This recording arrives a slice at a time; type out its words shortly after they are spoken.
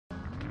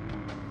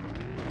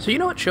So you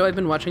know what show I've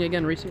been watching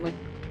again recently?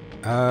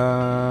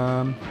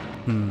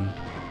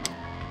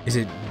 Is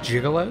it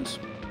Gigolos?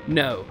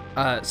 No,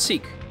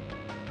 Seek.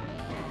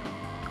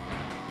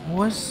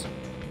 Was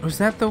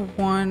that the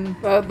one?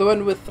 The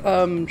one with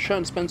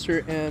Sean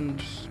Spencer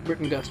and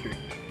Burton Guster.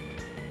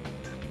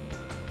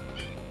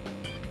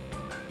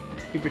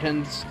 He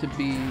pretends to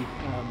be. You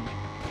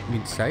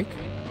mean Psych?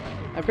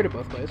 I've heard it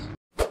both ways.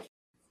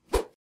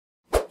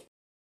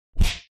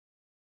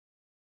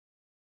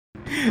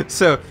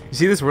 So, you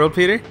see this world,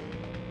 Peter?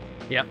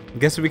 Yep.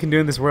 Guess what we can do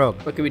in this world?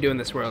 What can we do in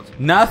this world?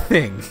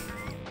 Nothing.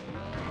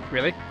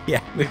 Really?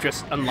 Yeah. We've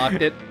just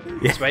unlocked it, Yeah.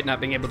 despite not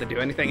being able to do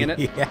anything in it?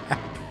 Yeah.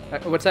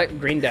 What's that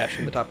green dash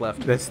in the top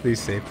left? That's the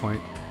save point.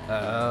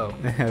 Oh.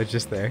 I was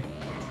just there.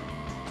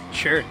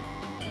 Sure.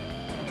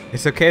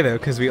 It's okay, though,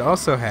 because we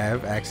also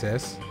have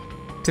access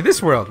to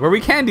this world, where we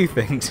can do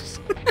things.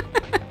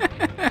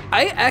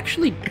 I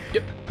actually...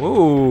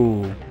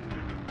 Whoa.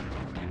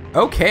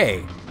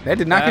 Okay. That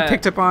did not get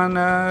picked up on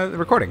the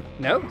recording.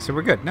 No? So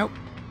we're good. Nope.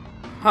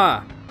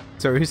 Huh.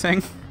 So what were you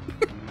saying?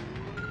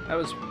 That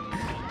was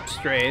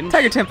strange.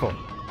 Tiger Temple.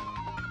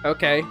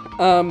 Okay.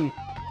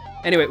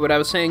 Anyway, what I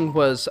was saying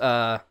was,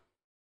 I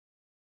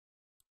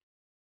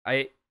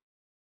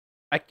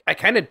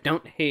kind of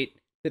don't hate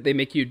that they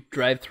make you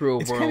drive through a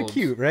world. It's kind of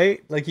cute,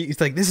 right? Like,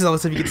 it's like, this is all the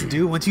stuff you get to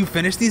do once you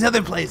finish these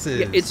other places.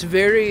 Yeah, it's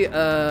very,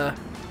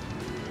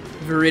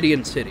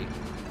 Viridian City.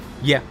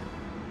 Yeah.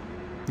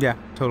 Yeah,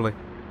 totally.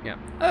 Yeah.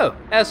 Oh,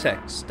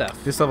 Aztec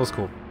stuff. This level's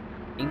cool.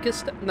 Inca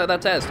stuff? No,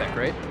 that's Aztec,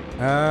 right?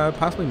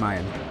 Possibly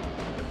Mayan.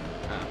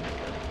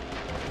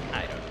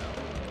 I don't know.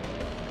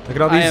 Look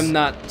at all these. I am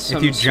not some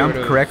If you jump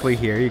sort of... correctly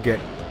here, you get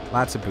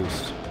lots of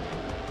boost.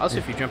 Also,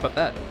 if you jump up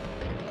that.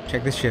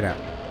 Check this shit out.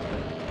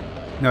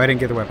 No, I didn't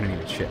get the weapon I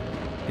needed. Shit.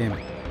 Damn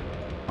it.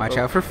 Watch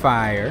Oh. out for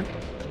fire.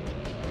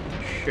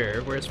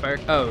 Sure, where's fire?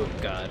 Oh,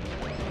 God.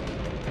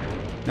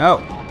 No.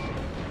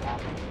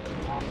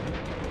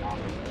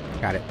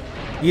 Got it.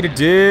 Eat a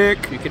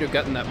dick. You could have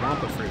gotten that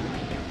Wampa fruit.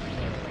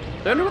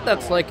 Don't know what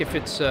that's like if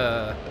it's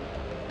a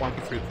Wampa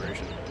fruit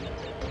version.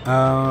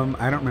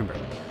 I don't remember.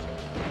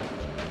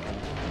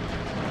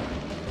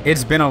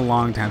 It's been a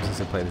long time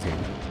since I played this game. I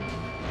love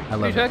it.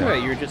 What are you talking though.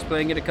 about? You were just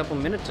playing it a couple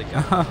minutes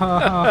ago.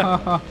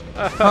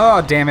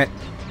 Oh, damn it.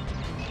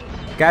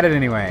 Got it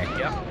anyway.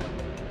 Yeah.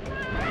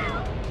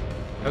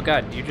 Oh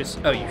God, you just...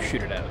 Oh, you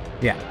shoot it out.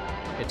 Yeah.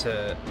 It's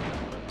a...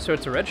 So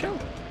it's a red shell?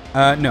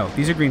 No,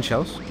 these are green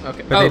shells.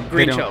 Okay. But Oh, they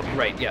green don't- shell.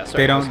 Right, yeah.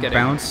 Sorry, They I was don't getting...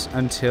 bounce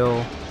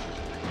until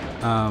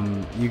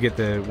you get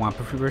the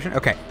Wampa fruit version.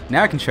 Okay,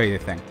 now I can show you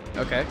the thing.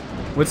 Okay.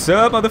 What's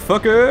up,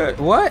 motherfucker?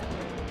 What?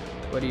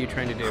 What are you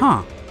trying to do?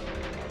 Huh.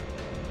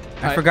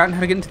 I've forgotten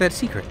how to get into that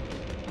secret.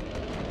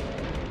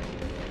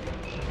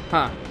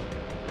 Huh.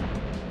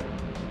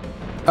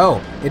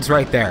 Oh, it's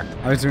right there.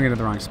 I was doing it in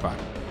the wrong spot.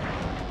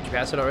 Did you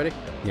pass it already?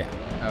 Yeah.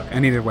 Okay. I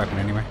needed a weapon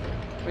anyway.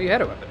 Well, you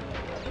had a weapon.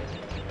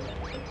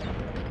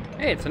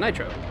 Hey, it's a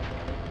nitro.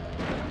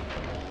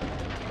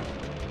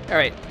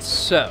 Alright,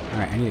 so...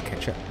 Alright, I need to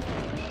catch up.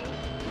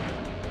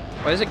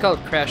 Why is it called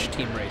Crash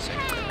Team Racing?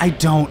 I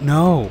don't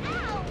know.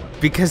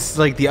 Because,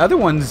 like, the other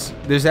ones,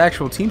 there's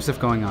actual team stuff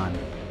going on.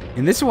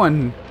 In this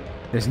one,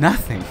 there's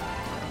nothing.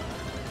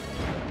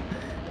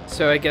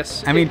 So I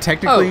guess... I mean,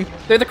 technically... Oh,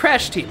 they're the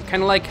Crash Team.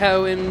 Kind of like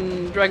how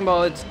in Dragon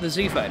Ball it's the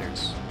Z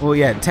Fighters. Well,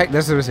 yeah,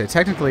 that's what I say.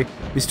 Technically,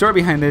 the story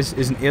behind this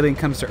is an alien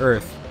comes to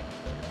Earth,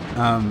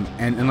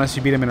 and unless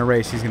you beat him in a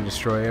race, he's going to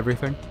destroy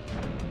everything.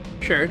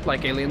 Sure,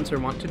 like aliens are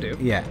wont to do.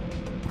 Yeah.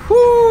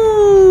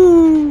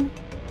 Whoo!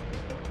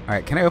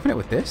 Alright, can I open it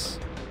with this?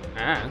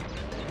 Ah,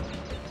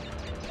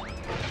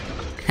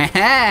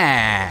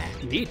 Haha!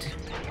 neat.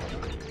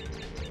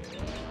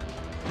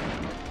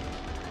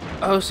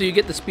 Oh, so you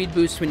get the speed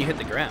boost when you hit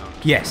the ground.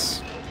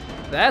 Yes.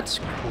 That's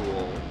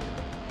cool.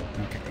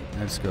 Okay,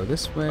 let's go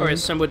this way. Or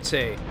as some would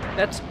say,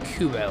 that's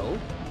cool.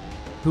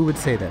 Who would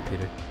say that,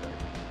 Peter?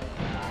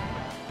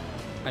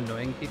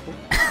 Annoying people.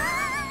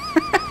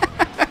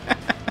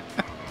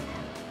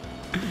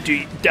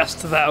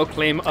 Dost thou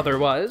claim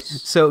otherwise?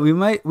 So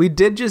we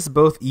did just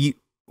both eat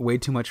way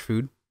too much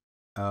food.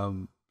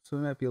 So we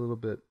might be a little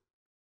bit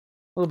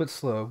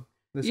slow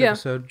this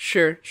episode.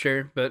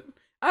 Sure, but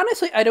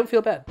honestly, I don't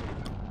feel bad.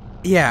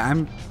 Yeah,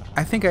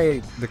 I think I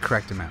ate the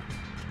correct amount.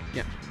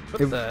 Yeah.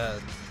 What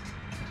the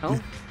hell?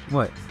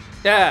 What?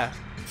 Yeah,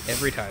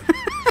 every time.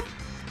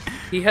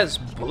 He has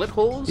bullet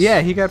holes?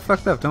 Yeah, he got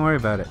fucked up. Don't worry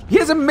about it. He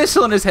has a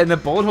missile in his head and the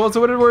bullet holes are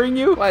what are worrying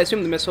you? Well, I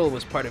assume the missile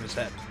was part of his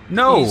head.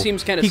 No. He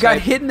seems kind of... He got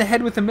hit in the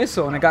head with a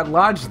missile and it got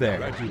lodged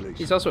there.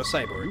 He's also a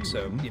cyborg,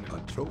 so, you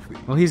know.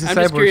 Well, he's a cyborg, I'm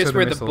just curious so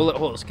where the missile. bullet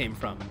holes came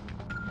from.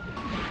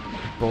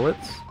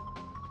 Bullets?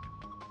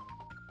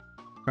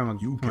 From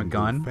You a can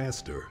gun? go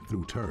faster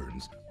through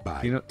turns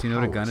by Do you know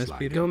what a gun is, power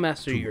Peter? Go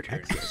master To your turn.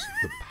 access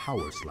the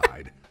power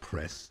slide,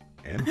 press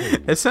and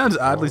hold. It sounds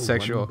oddly R1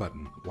 sexual.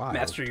 button while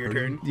Master your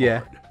turning turn?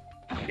 Yeah. forward.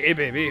 Hey,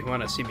 baby,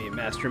 wanna see me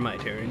master my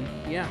turn?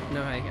 Yeah,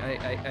 no, I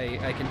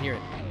can hear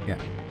it. Yeah.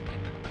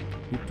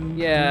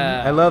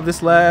 Yeah. I love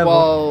this level.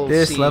 Wall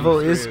This scene level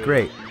is through.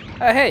 great.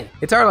 Hey,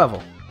 It's our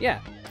level. Yeah.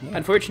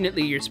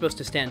 Unfortunately, you're supposed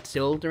to stand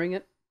still during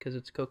it because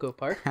it's Coco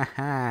Park.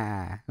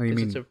 Haha. What do you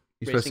mean? You're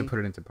supposed to put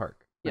it into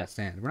park. Yeah. Not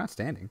stand. We're not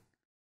standing.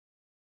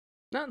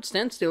 No,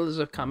 standstill is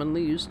a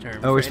commonly used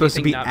term. Oh, we're supposed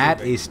to be not at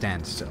moving. a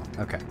standstill.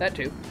 Okay. That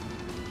too.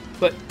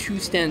 But to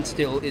stand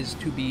still is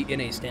to be in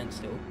a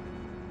standstill.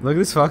 Look at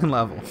this fucking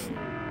level.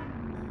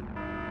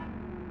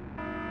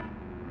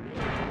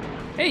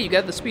 Hey, you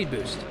got the speed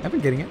boost. I've been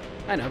getting it.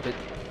 I know, but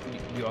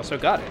you also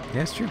got it.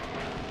 Yeah, it's true.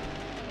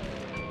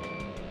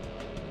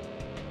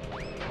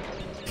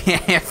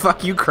 Yeah,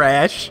 fuck you,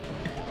 Crash.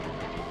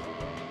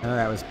 Oh,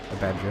 that was a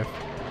bad drift.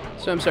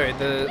 So I'm sorry,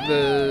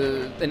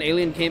 an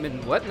alien came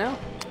in what now?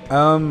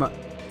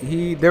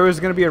 There was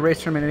gonna be a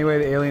race tournament anyway.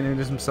 The alien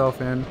introduced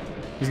himself in.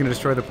 He's gonna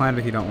destroy the planet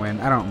if you don't win.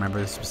 I don't remember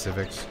the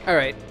specifics. All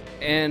right.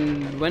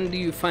 And when do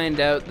you find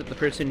out that the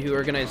person who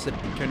organized the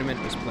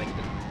tournament was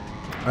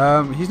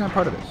Plankton? He's not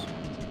part of this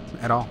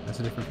at all. That's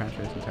a different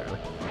franchise entirely.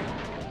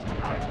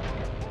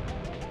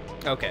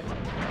 Okay.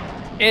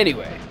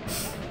 Anyway.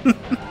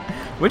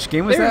 Which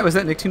game was that? Was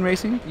that Nicktoon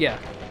Racing? Yeah.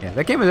 Yeah,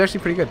 that game was actually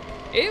pretty good.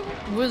 It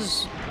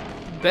was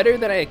better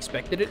than I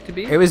expected it to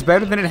be. It was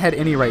better than it had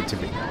any right to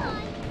be.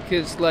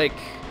 Because, like...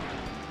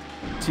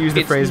 To use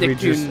the phrase we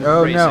just... Nicktoon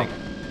Oh, Racing. no.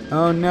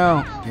 Oh,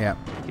 no. Yeah.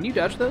 Can you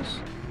dodge those?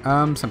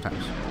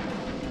 Sometimes.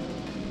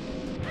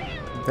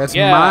 That's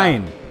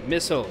mine.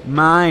 Missile.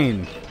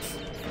 Mine.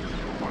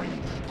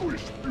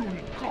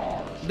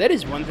 That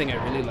is one thing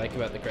I really like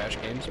about the Crash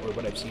games, or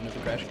what I've seen of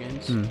the Crash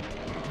games.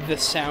 The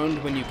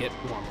sound when you get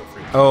Wampa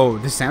Fruit. Oh,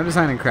 the sound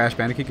design in Crash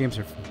Bandicoot games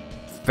are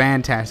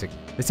fantastic.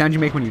 The sound you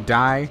make when you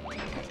die,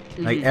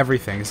 like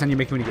everything. The sound you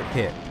make when you get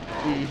hit.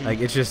 Like,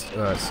 it's just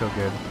so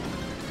good.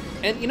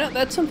 And, you know,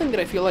 that's something that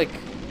I feel like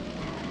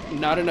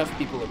not enough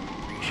people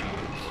appreciate.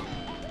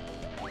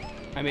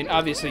 I mean,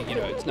 obviously, you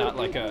know, it's not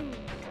like a...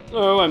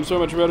 Oh, I'm so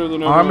much better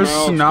than everyone I'm a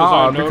else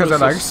snob because I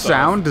like this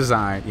sound stuff.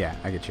 design. Yeah,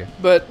 I get you.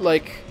 But,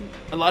 like,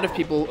 a lot of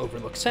people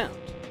overlook sound.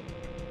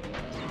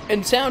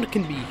 And sound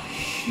can be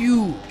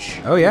huge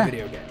Oh, yeah. in a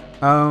video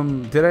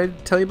game. Did I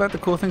tell you about the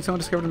cool thing someone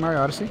discovered in Mario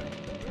Odyssey?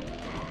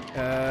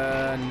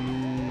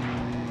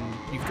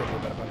 You've told me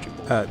about a bunch of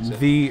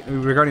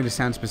cool Regarding the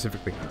sound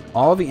specifically,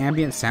 all the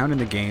ambient sound in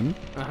the game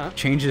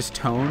changes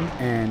tone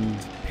and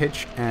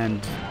pitch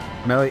and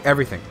melody,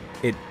 everything.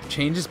 It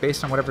changes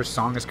based on whatever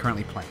song is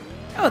currently playing.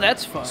 Oh,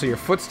 that's fun. So your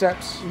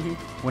footsteps,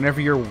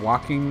 whenever you're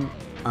walking,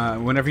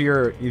 whenever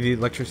you're the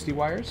electricity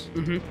wires,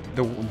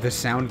 the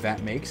sound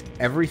that makes,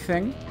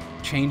 everything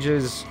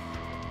changes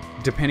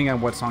depending on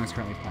what song is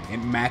currently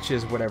playing. It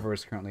matches whatever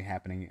is currently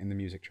happening in the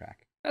music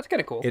track. That's kind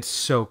of cool. It's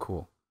so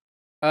cool.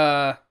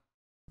 Oh,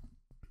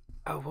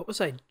 what was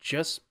I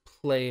just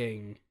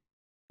playing?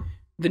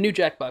 The new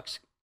Jackbox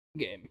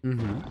game.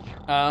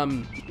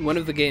 One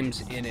of the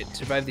games in it,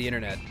 Survive the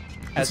Internet,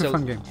 has a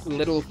fun game.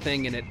 Little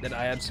thing in it that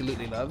I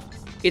absolutely love.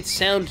 Its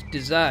sound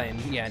design,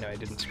 yeah, I know I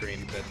didn't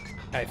scream, but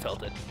I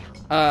felt it.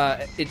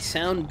 Its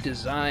sound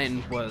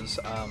design was,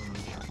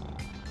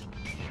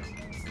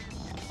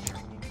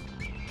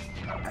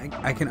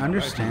 I can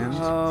understand.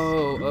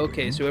 Oh,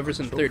 okay, so whoever's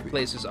in third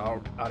place is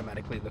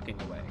automatically looking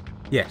away.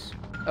 Yes.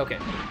 Okay.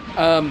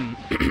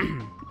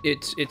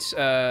 It's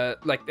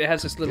like it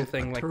has this little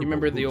thing, like you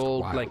remember the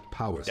old like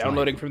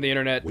downloading from the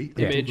internet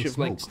image of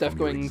like stuff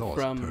going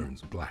from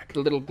the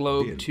little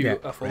globe to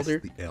a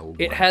folder.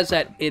 It has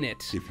that in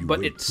it,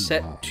 but it's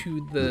set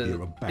to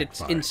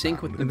it's in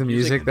sync with the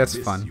music. That's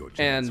fun.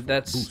 And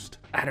that's,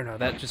 I don't know,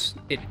 that just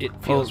it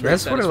feels very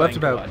that's what I loved satisfying to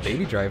about watch.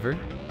 Baby Driver.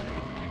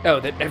 Oh,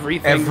 that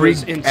everything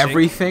was in sync.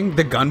 Everything,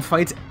 the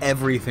gunfights,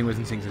 everything was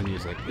in sync to the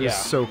music. It was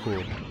so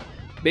cool.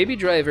 Baby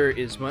Driver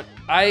is one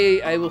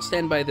I will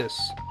stand by this.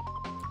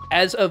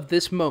 As of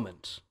this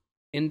moment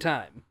in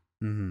time,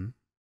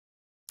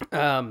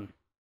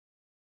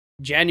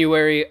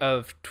 January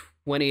of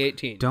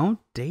 2018. Don't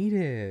date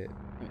it.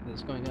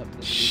 It's going up this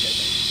week,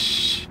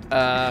 Shh.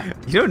 I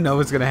think. You don't know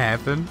what's gonna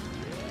happen.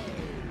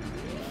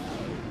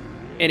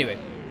 Anyway,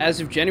 as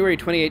of January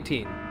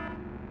 2018,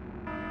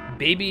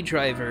 Baby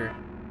Driver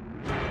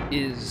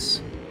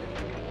is,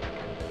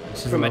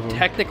 from a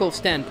technical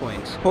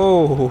standpoint,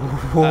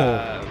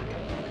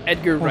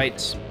 Edgar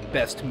Wright's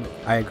best movie.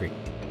 I agree.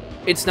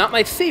 It's not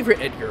my favorite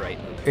Edgar Wright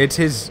movie. It's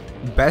his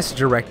best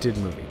directed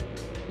movie.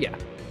 Yeah.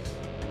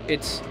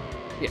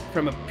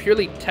 From a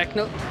purely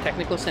technical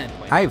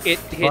standpoint, it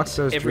hits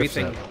those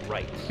everything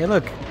right. Hey,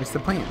 look, it's the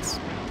plants.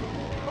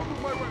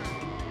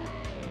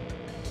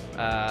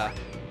 Yeah,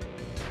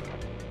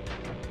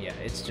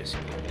 it's just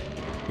good.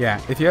 Yeah,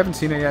 if you haven't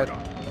seen it yet,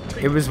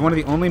 it was one of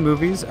the only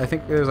movies. I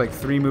think there was like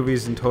 3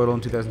 movies in total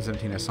in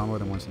 2017. I saw more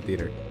than once in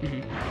theater.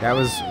 That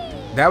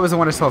was the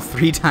one I saw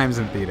 3 times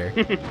in theater.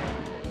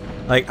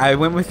 Like, I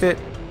went with it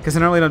because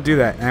I normally don't do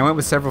that, and I went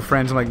with several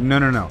friends. I'm like,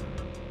 no,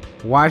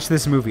 watch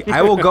this movie.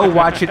 I will go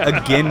watch it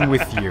again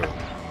with you.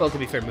 Well, to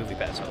be fair, Movie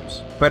Pass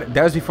helps. But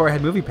that was before I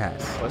had Movie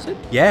Pass. Was it?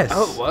 Yes.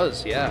 Oh, it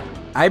was. Yeah.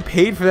 I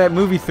paid for that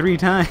movie 3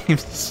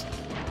 times.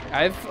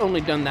 I've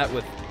only done that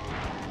with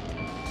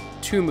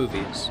 2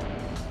 movies,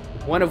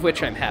 one of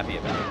which I'm happy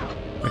about.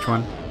 Which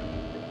one?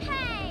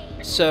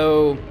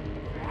 So,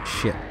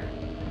 Shit.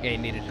 Yeah, you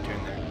needed to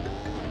turn there.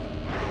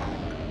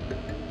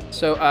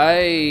 So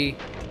I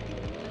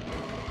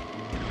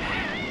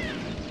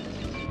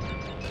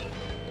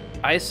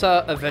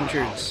saw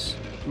Avengers,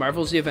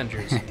 Marvel's The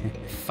Avengers,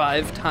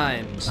 5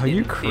 times. Oh,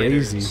 you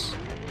crazy?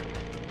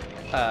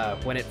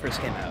 When it first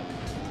came out,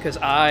 because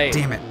I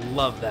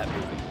love that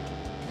movie.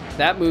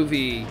 That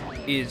movie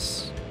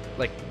is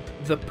like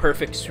the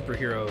perfect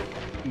superhero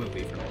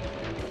movie for me.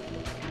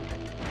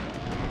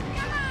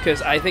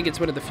 Because I think it's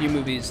one of the few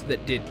movies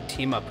that did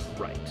team up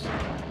right.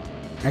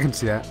 I can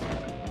see that.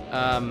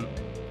 I'm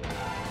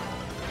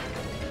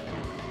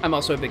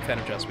also a big fan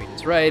of Joss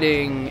Whedon's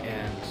writing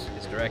and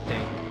his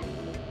directing.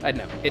 I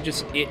don't know. It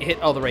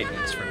hit all the right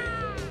beats for me.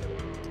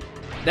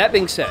 That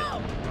being said,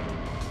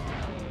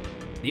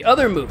 the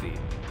other movie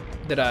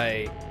that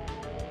I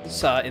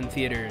saw in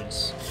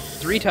theaters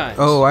 3 times.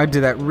 Oh, I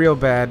did that real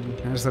bad.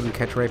 I just let him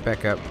catch right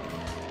back up.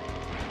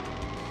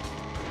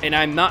 And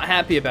I'm not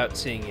happy about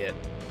seeing it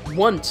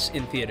once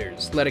in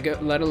theaters, let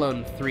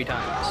alone 3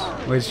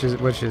 times. Which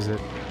is it?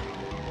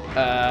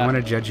 I want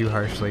to judge you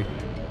harshly.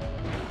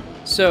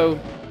 So,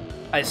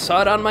 I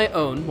saw it on my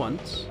own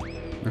once.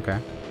 Okay.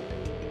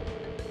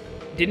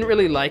 Didn't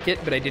really like it,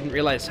 but I didn't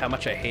realize how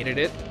much I hated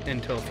it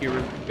until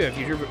future.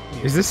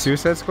 Is this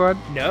Suicide Squad?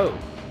 No.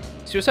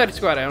 Suicide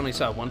Squad I only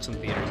saw once in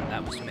theaters, and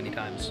that was too many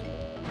times.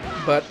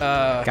 But,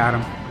 Got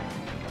him.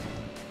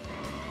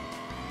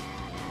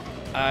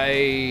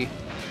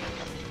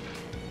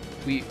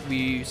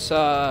 We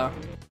saw...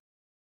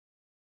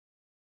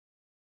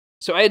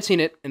 So I had seen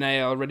it, and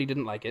I already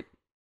didn't like it.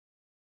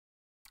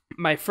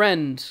 My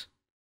friend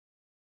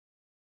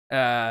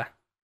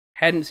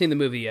hadn't seen the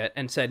movie yet,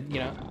 and said, you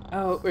know,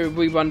 oh,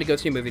 we wanted to go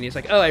see a movie, and he's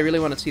like, oh, I really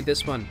want to see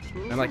this one.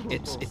 And I'm like,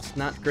 it's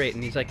not great,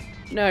 and he's like,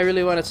 no, I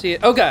really want to see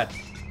it. Oh God!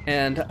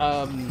 And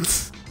I'm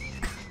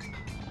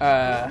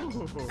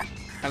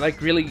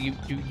like, really, you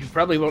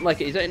probably won't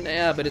like it. He's like,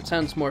 yeah, but it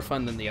sounds more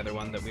fun than the other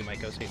one that we might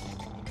go see.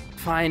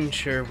 Fine,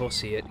 sure, we'll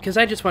see it. Because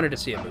I just wanted to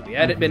see a movie.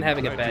 I had been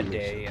having a bad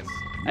day, and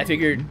I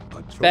figured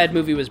bad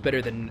movie was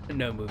better than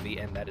no movie,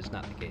 and that is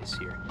not the case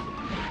here.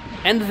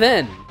 And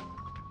then,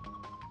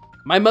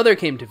 my mother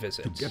came to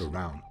visit.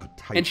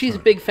 And she's a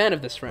big fan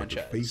of this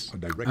franchise.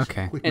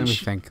 Okay,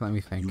 let me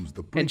think.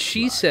 And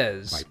she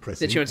says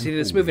that she wants to see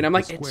this movie, and I'm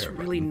like, it's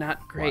really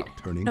not great.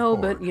 No,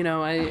 but, you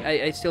know,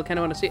 I still kind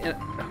of want to see it.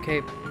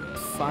 Okay,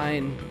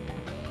 fine.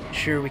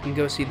 Sure, we can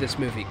go see this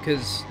movie,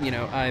 because, you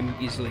know, I'm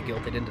easily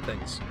guilted into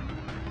things.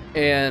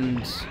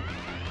 And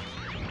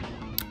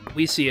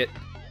we see it,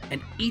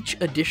 and each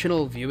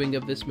additional viewing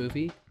of this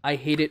movie, I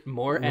hate it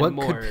more and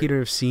more. What could Peter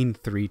have seen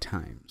 3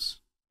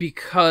 times?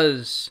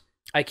 Because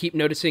I keep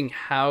noticing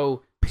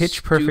how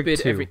Pitch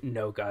Perfect 2.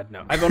 No, God,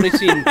 no. I've only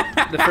seen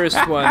the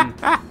first one,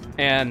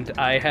 and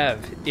I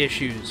have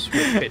issues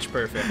with Pitch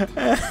Perfect.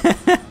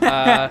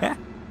 But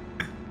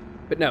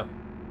no.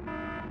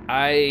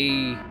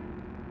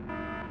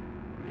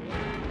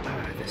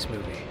 This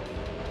movie.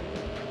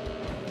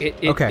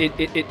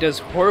 It does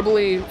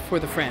horribly for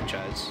the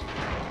franchise.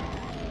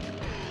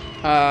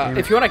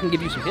 If you want, I can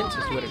give you some hints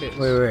as to what it is.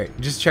 Wait.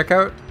 Just check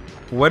out.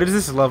 What does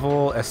this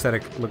level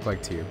aesthetic look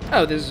like to you?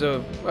 Oh, this is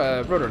a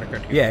Roadrunner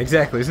cartoon. Yeah,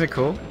 exactly. Isn't it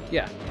cool?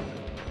 Yeah.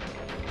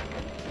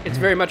 It's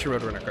very much a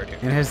Roadrunner cartoon.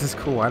 And it has this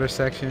cool water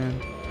section.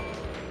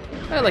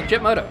 I like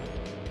Jet Moto.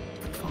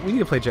 We need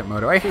to play Jet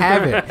Moto. I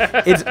have it.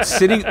 It's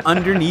sitting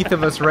underneath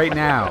of us right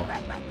now.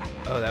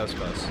 Oh, that was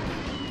close.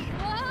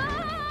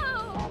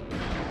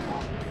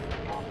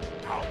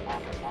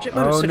 Jet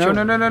Moto's such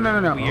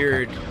a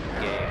weird game.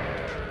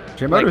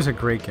 Jet Moto is a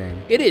great game.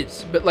 It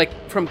is, but like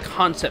from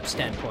concept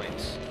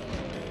standpoint,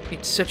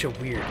 it's such a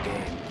weird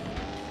game.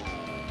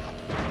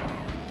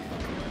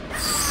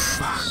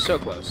 So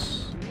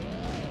close.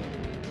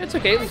 It's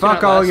okay.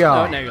 Fuck all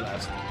y'all. Oh, now you're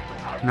last.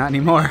 Not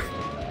anymore.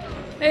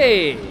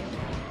 Hey.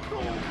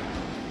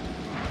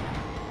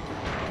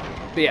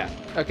 But yeah.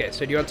 Okay.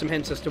 So do you want some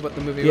hints as to what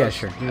the movie was? Yeah,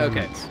 sure.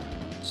 Okay.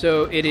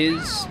 So it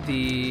is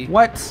the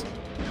what?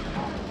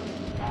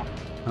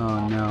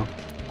 Oh no.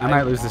 I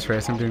might lose this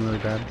race. I'm doing really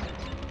bad.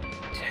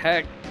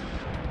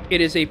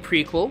 It is a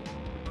prequel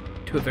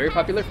to a very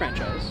popular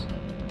franchise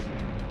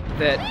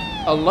that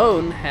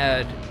alone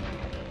had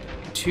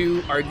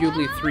 2,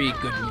 arguably 3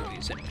 good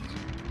movies in it.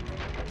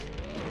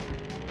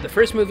 The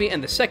first movie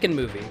and the second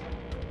movie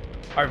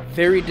are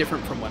very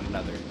different from one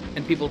another,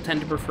 and people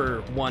tend to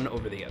prefer one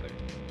over the other.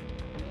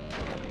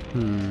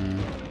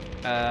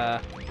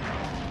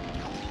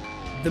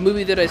 The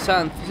movie that I saw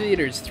in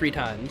theaters 3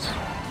 times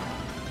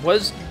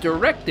was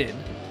directed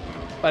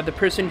by the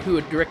person who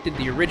had directed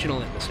the original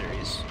in the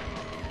series.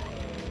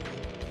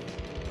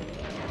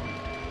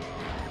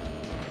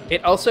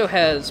 It also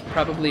has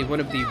probably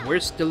one of the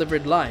worst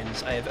delivered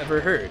lines I have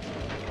ever heard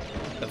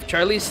of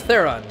Charlize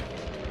Theron,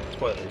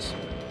 spoilers,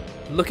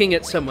 looking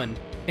at someone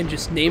and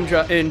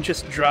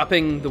just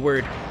dropping the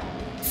word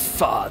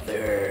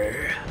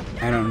father.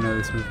 I don't know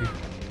this movie.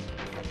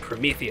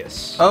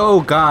 Prometheus. Oh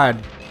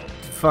God.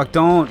 Fuck,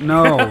 don't,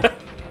 no.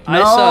 I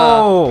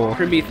saw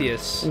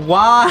Prometheus.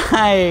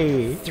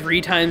 Why?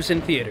 3 times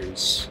in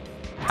theaters.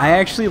 I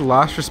actually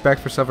lost respect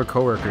for several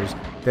coworkers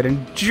that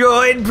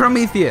enjoyed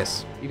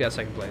Prometheus. You got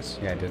second place.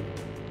 Yeah, I did.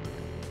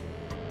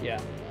 Yeah.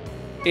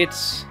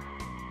 It's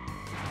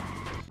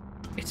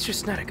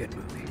just not a good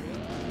movie.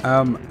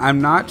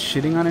 I'm not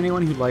shitting on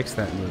anyone who likes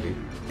that movie.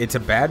 It's a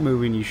bad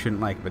movie and you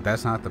shouldn't like it, but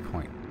that's not the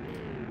point.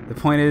 The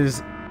point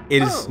is,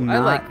 it is not... I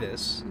like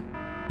this.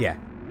 Yeah.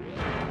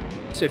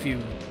 So if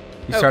you...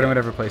 You start in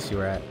whatever place you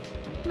were at.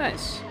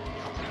 Nice.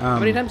 How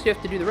many times do you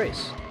have to do the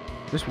race?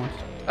 Just once.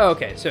 Oh,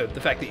 okay. So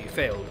the fact that you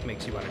failed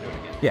makes you want to do it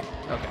again. Yeah.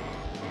 Okay.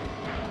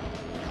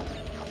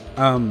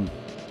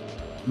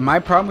 My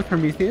problem with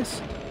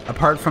Prometheus,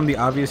 apart from the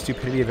obvious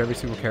stupidity of every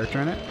single character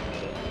in it,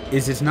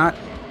 is it's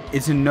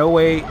in no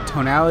way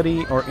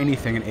tonality or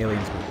anything an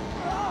Aliens movie.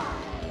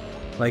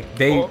 Like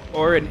they...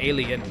 Or an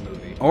Alien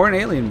movie. Or an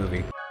Alien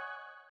movie.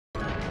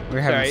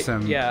 We're having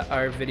some... Yeah,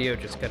 our video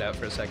just cut out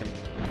for a second.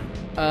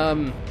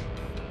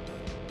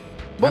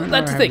 Well,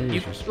 that's the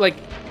thing. Like,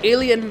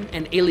 Alien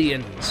and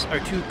Aliens are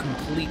two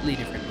completely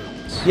different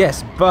movies.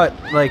 Yes, but,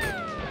 like...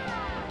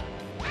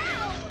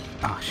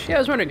 Oh, shit. Yeah, I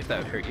was wondering if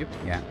that would hurt you.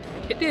 Yeah.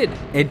 It did.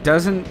 It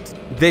doesn't...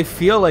 They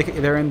feel like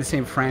they're in the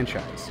same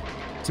franchise.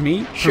 To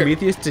me, sure.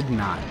 Prometheus did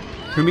not.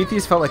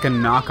 Prometheus felt like a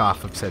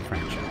knockoff of said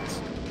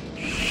franchise.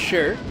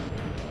 Sure.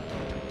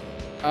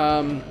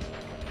 I'm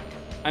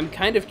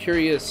kind of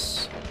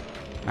curious...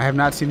 I have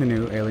not seen the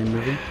new Alien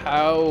movie.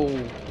 How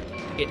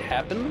it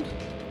happened?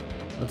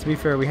 Well, to be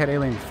fair, we had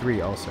Alien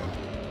 3 also.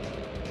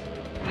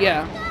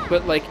 Yeah,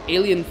 but like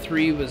Alien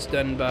 3 was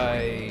done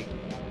by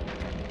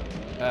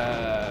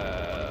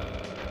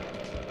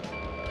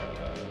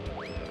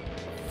who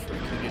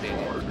did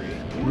Alien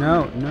 3?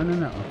 No.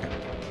 Okay.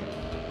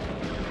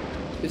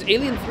 Is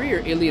Alien 3 or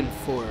Alien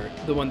 4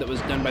 the one that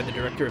was done by the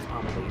director of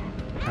Amelie?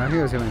 I think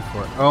it was Alien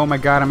 4. Oh my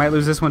god, I might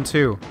lose this one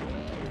too.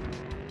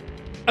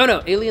 Oh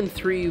no, Alien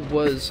 3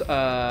 was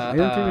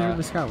Alien 3 was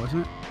Ridley Scott,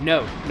 wasn't it?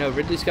 No,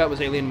 Ridley Scott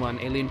was Alien 1.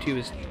 Alien 2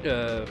 is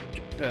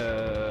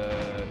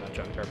not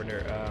John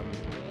Carpenter.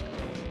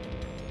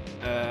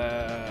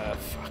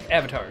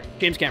 Avatar.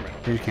 James Cameron.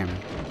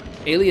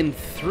 Alien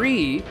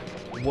 3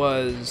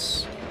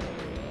 was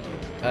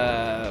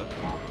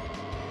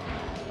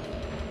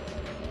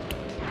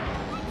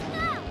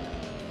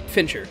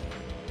Fincher.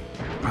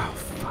 Oh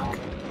fuck.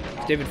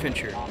 It's David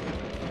Fincher.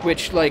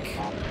 Which, like,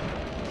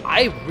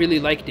 I really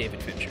like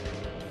David Fincher.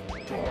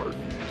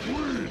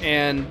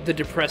 And the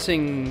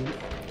depressing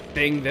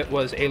thing that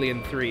was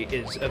Alien 3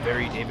 is a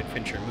very David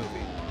Fincher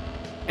movie.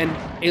 And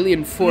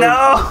Alien 4...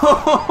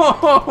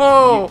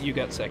 No! You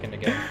got second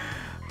again.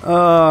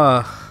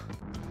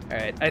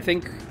 Alright, I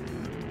think...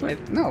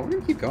 No, we're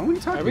gonna keep going. What are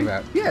you talking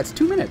about? Yeah, it's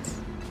 2 minutes.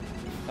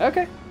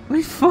 Okay.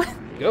 What?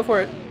 Go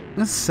for it.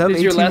 A sub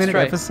 18-minute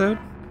episode?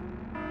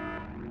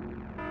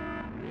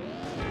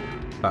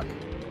 Fuck.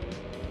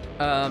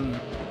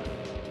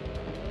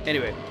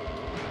 Anyway.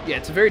 Yeah,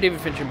 it's a very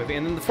David Fincher movie.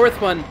 And then the fourth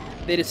one,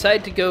 they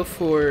decide to go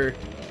for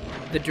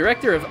the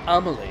director of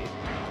Amelie,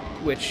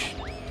 which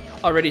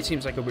already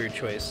seems like a weird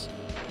choice,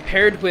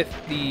 paired with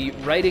the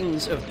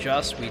writings of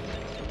Joss Whedon.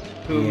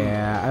 Who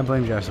yeah, I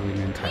blame Joss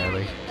Whedon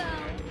entirely.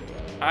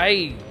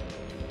 I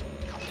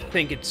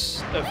think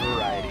it's a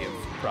variety of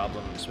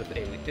problems with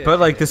Alien. But,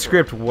 like, the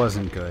script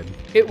wasn't good.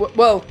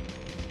 Well,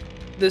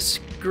 the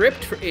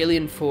script for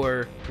Alien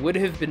 4 would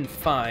have been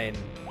fine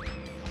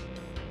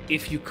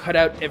if you cut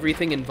out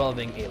everything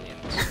involving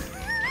aliens.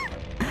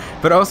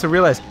 But also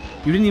realize,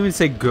 you didn't even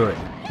say good.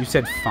 You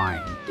said fine.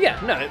 Yeah,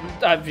 no, it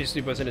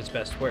obviously wasn't its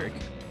best work.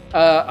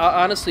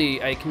 Honestly,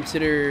 I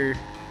consider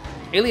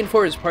Alien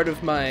 4 is part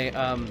of my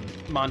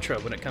mantra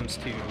when it comes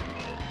to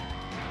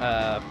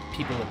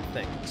people and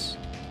things.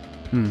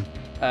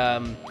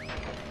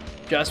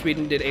 Joss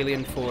Whedon did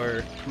Alien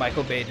 4,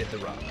 Michael Bay did The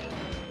Rock.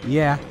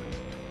 Yeah.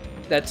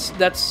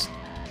 That's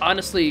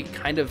honestly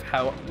kind of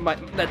how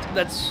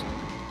that's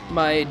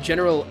my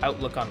general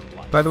outlook on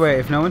life. By the way,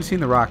 if no one's seen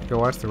The Rock, go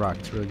watch The Rock.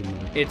 It's a really good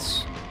movie.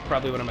 It's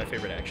probably one of my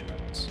favorite action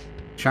movies.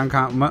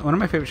 One of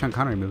my favorite Sean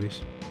Connery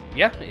movies.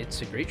 Yeah,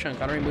 it's a great Sean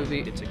Connery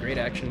movie. It's a great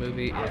action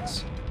movie.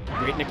 It's a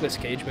great Nicolas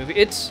Cage movie.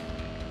 It's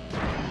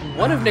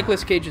one of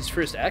Nicolas Cage's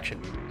first action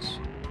movies.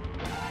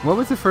 What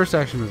was the first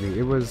action movie?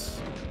 It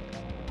was...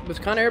 Was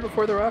Con Air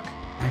before The Rock?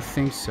 I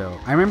think so.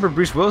 I remember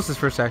Bruce Willis's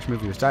first action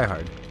movie was Die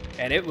Hard.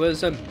 And it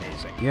was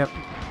amazing. Yep.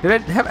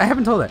 I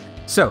haven't told that.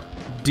 So,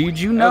 did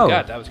you know... Oh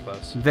god, that was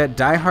close. ...that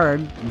Die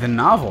Hard, the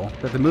novel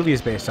that the movie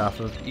is based off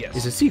of,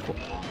 is a sequel?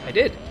 I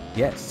did.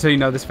 Yes. So you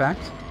know this fact?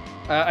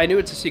 I knew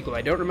it's a sequel.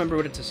 I don't remember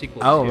what it's a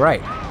sequel to. Oh,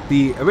 right.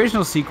 The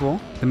original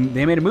sequel,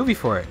 they made a movie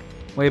for it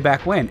way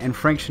back when, and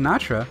Frank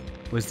Sinatra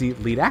was the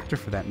lead actor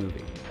for that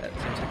movie. That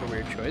seems like a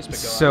weird choice, but go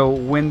on. So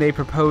when they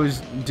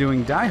proposed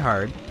doing Die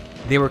Hard,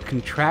 they were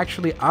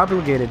contractually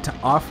obligated to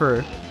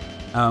offer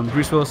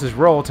Bruce Willis's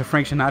role to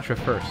Frank Sinatra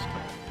first,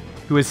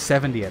 who was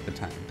 70 at the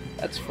time.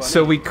 That's funny.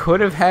 So we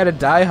could have had a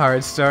Die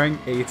Hard starring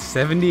a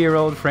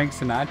 70-year-old Frank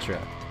Sinatra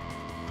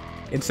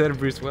instead of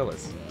Bruce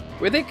Willis.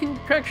 Were they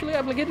contractually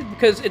obligated?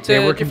 Because it's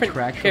a different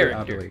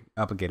character.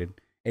 Obligated.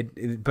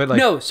 But like,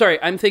 no, sorry,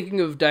 I'm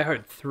thinking of Die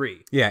Hard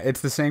 3. Yeah,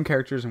 it's the same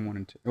characters in 1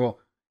 and 2. Well,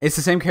 It's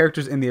the same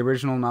characters in the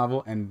original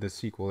novel and the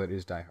sequel. It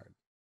is Die Hard.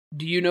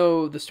 Do you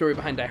know the story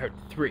behind Die Hard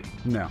 3?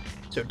 No.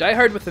 So Die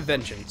Hard with a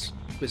Vengeance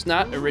was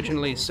not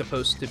originally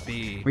supposed to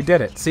be... We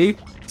did it. See?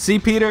 See,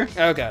 Peter?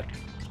 Oh, God.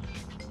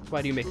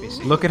 Why do you make me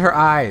see? Look at her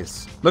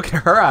eyes. Look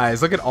at her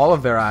eyes. Look at all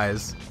of their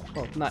eyes.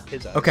 Well, not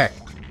his eyes. Okay.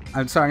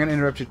 I'm sorry, I'm going to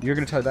interrupt you. You're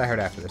going to tell Die Hard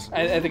after this.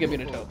 I think I'm going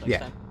to tell it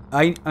next time.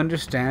 I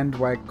understand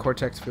why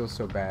Cortex feels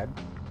so bad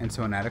and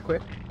so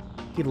inadequate.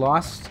 He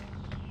lost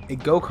a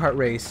go-kart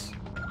race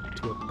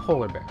to a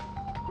polar bear.